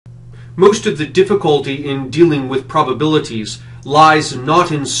Most of the difficulty in dealing with probabilities lies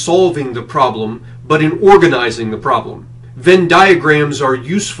not in solving the problem, but in organizing the problem. Venn diagrams are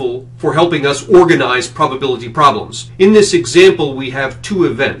useful for helping us organize probability problems. In this example, we have two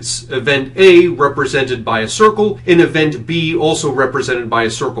events, event A represented by a circle and event B also represented by a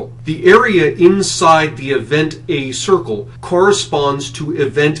circle. The area inside the event A circle corresponds to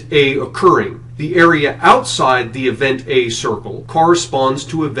event A occurring. The area outside the event A circle corresponds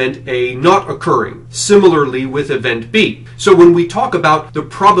to event A not occurring. Similarly with event B. So when we talk about the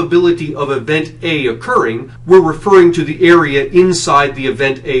probability of event A occurring, we're referring to the area inside the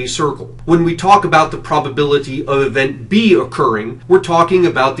event A circle. When we talk about the probability of event B occurring, we're talking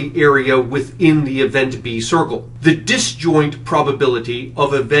about the area within the event B circle. The disjoint probability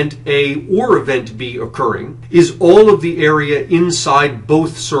of event A or event B occurring is all of the area inside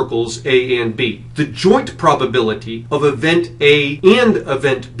both circles A and B. The joint probability of event A and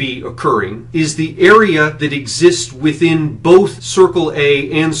event B occurring is the area that exists within both circle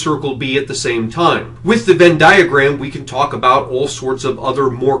A and circle B at the same time. With the Venn diagram, we can talk about all sorts of other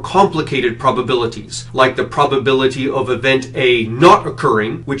more complicated probabilities, like the probability of event A not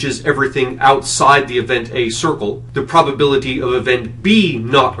occurring, which is everything outside the event A circle, the probability of event B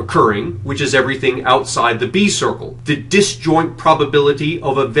not occurring, which is everything outside the B circle, the disjoint probability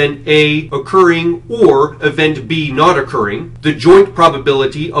of event A occurring or event B not occurring, the joint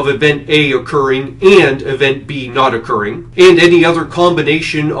probability of event A occurring and event B not occurring, and any other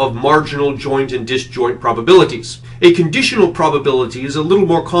combination of marginal joint and disjoint probabilities. A conditional probability is a little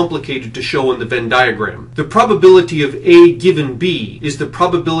more complicated to show in the Venn diagram. The probability of A given B is the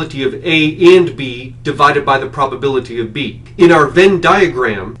probability of A and B divided by the probability of B. In our Venn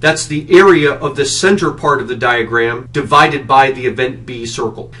diagram, that's the area of the center part of the diagram divided by the event B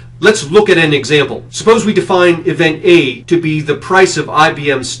circle. Let's look at an example. Suppose we define event A to be the price of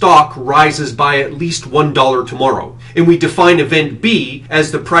IBM stock rises by at least $1 tomorrow. And we define event B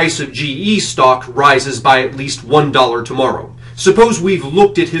as the price of GE stock rises by at least $1 tomorrow. Suppose we've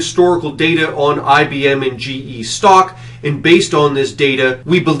looked at historical data on IBM and GE stock, and based on this data,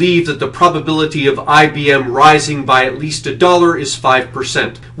 we believe that the probability of IBM rising by at least $1 is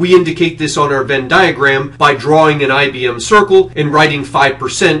 5%. We indicate this on our Venn diagram by drawing an IBM circle and writing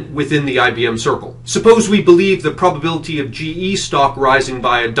 5% within the IBM circle. Suppose we believe the probability of GE stock rising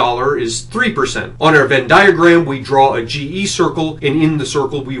by $1 is 3%. On our Venn diagram, we draw a GE circle, and in the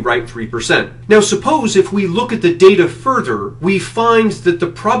circle we write 3%. Now suppose if we look at the data further, we find that the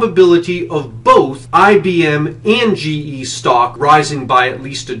probability of both IBM and GE stock rising by at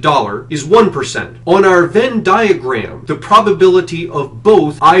least $1 is 1%. On our Venn diagram, the probability of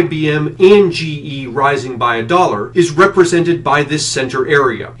both IBM and GE rising by $1 is represented by this center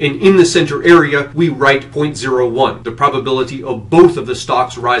area. And in the center area, we write 0.01, the probability of both of the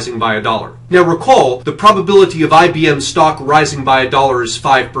stocks rising by $1. Now recall, the probability of IBM stock rising by $1 is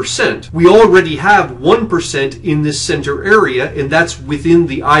 5%. We already have 1% in this center area, and that's within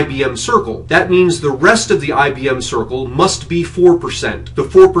the IBM circle. That means the rest of the IBM circle must be 4%. The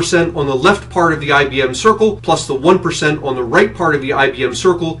 4% on the left part of the IBM circle plus the 1% on the right part of the IBM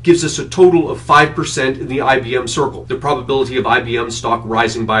circle gives us a total of 5% in the IBM circle, the probability of IBM stock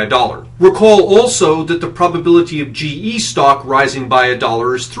rising by $1. Recall also that the probability of GE stock rising by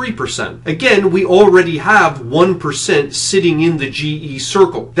 $1 is 3%. Again, we already have 1% sitting in the GE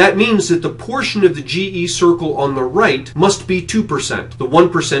circle. That means that the portion of the GE circle on the right must be 2%. The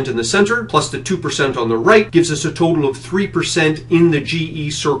 1% in the center plus the 2% on the right gives us a total of 3% in the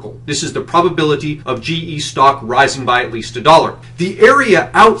GE circle. This is the probability of GE stock rising by at least $1. The area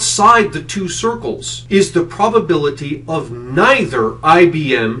outside the two circles is the probability of neither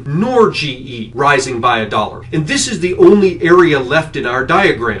IBM nor GE rising by $1. And this is the only area left in our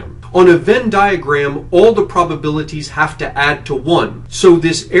diagram. On a Venn diagram, all the probabilities have to add to 1. So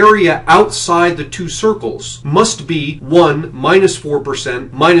this area outside the two circles must be 1 minus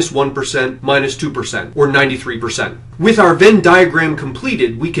 4% minus 1% minus 2%, or 93%. With our Venn diagram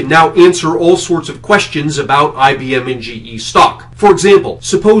completed, we can now answer all sorts of questions about IBM and GE stock. For example,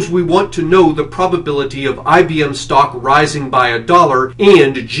 suppose we want to know the probability of IBM stock rising by $1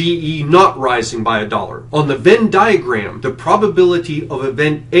 and GE not rising by $1. On the Venn diagram, the probability of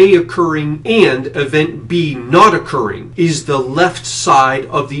event A occurring and event B not occurring is the left side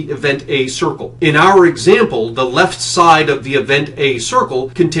of the event A circle. In our example, the left side of the event A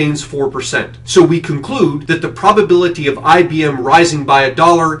circle contains 4%. So we conclude that the probability of IBM rising by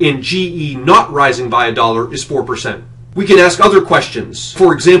 $1 and GE not rising by $1 is 4%. We can ask other questions.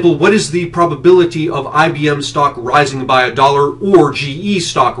 For example, what is the probability of IBM stock rising by $1 or GE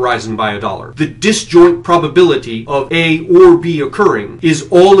stock rising by $1? The disjoint probability of A or B occurring is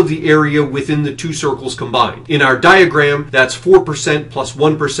all of the area within the two circles combined. In our diagram, that's 4% plus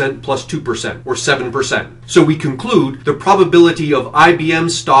 1% plus 2%, or 7%. So we conclude the probability of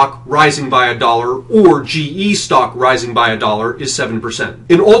IBM stock rising by $1 or GE stock rising by $1 is 7%.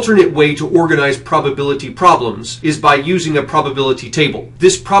 An alternate way to organize probability problems is by using a probability table.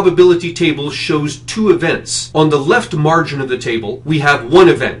 This probability table shows two events. On the left margin of the table, we have one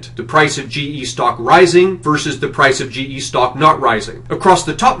event, the price of GE stock rising versus the price of GE stock not rising. Across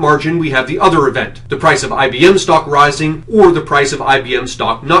the top margin, we have the other event, the price of IBM stock rising or the price of IBM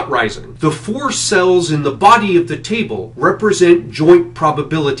stock not rising. The four cells in the body of the table represent joint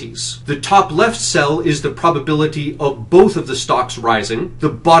probabilities. The top left cell is the probability of both of the stocks rising. The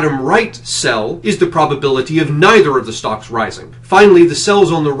bottom right cell is the probability of neither of the stocks rising. Finally, the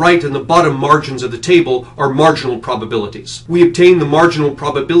cells on the right and the bottom margins of the table are marginal probabilities. We obtain the marginal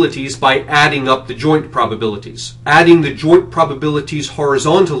probabilities by adding up the joint probabilities. Adding the joint probabilities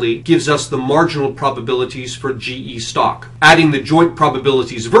horizontally gives us the marginal probabilities for GE stock. Adding the joint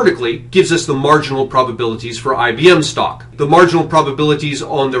probabilities vertically gives us the marginal probabilities for IBM stock. The marginal probabilities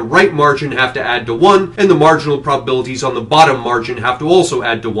on the right margin have to add to 1, and the marginal probabilities on the bottom margin have to also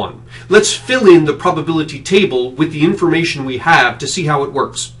add to 1. Let's fill in the probability table with the information we have to see how it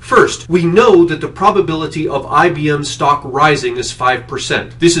works. First, we know that the probability of IBM stock rising is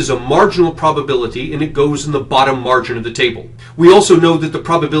 5%. This is a marginal probability and it goes in the bottom margin of the table. We also know that the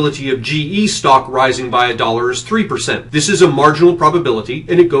probability of GE stock rising by $1 is 3%. This is a marginal probability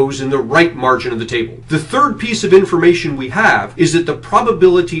and it goes in the right margin of the table. The third piece of information we have is that the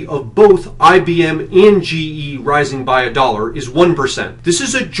probability of both IBM and GE rising by $1 is 1%. This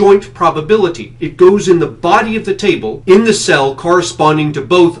is a joint probability. It goes in the body of the table in the cell corresponding to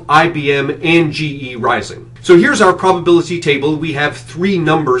both IBM and GE rising. So here's our probability table. We have three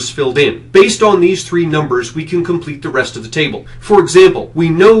numbers filled in. Based on these three numbers, we can complete the rest of the table. For example, we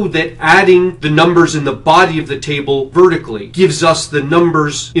know that adding the numbers in the body of the table vertically gives us the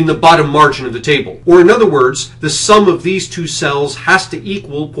numbers in the bottom margin of the table. Or in other words, the sum of these two cells has to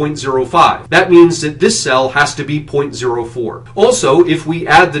equal 0.05. That means that this cell has to be 0.04. Also, if we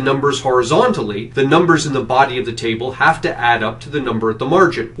add the numbers horizontally, the numbers in the body of the table have to add up to the number at the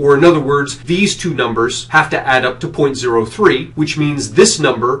margin. Or in other words, these two numbers have to add up to 0.03, which means this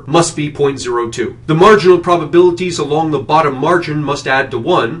number must be 0.02. The marginal probabilities along the bottom margin must add to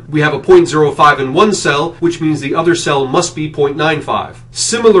 1. We have a 0.05 in one cell, which means the other cell must be 0.95.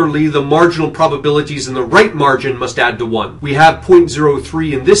 Similarly, the marginal probabilities in the right margin must add to 1. We have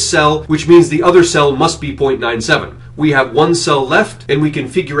 0.03 in this cell, which means the other cell must be 0.97. We have one cell left, and we can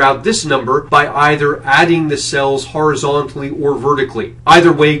figure out this number by either adding the cells horizontally or vertically.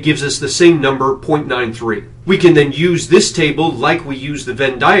 Either way gives us the same number, 0.93. We can then use this table like we use the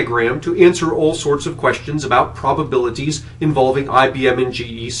Venn diagram to answer all sorts of questions about probabilities involving IBM and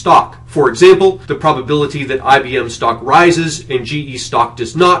GE stock. For example, the probability that IBM stock rises and GE stock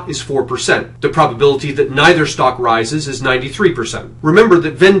does not is 4%. The probability that neither stock rises is 93%. Remember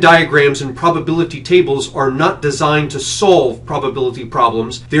that Venn diagrams and probability tables are not designed to solve probability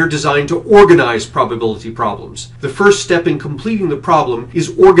problems. They're designed to organize probability problems. The first step in completing the problem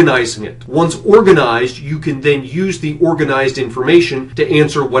is organizing it. Once organized, you can then use the organized information to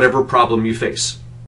answer whatever problem you face.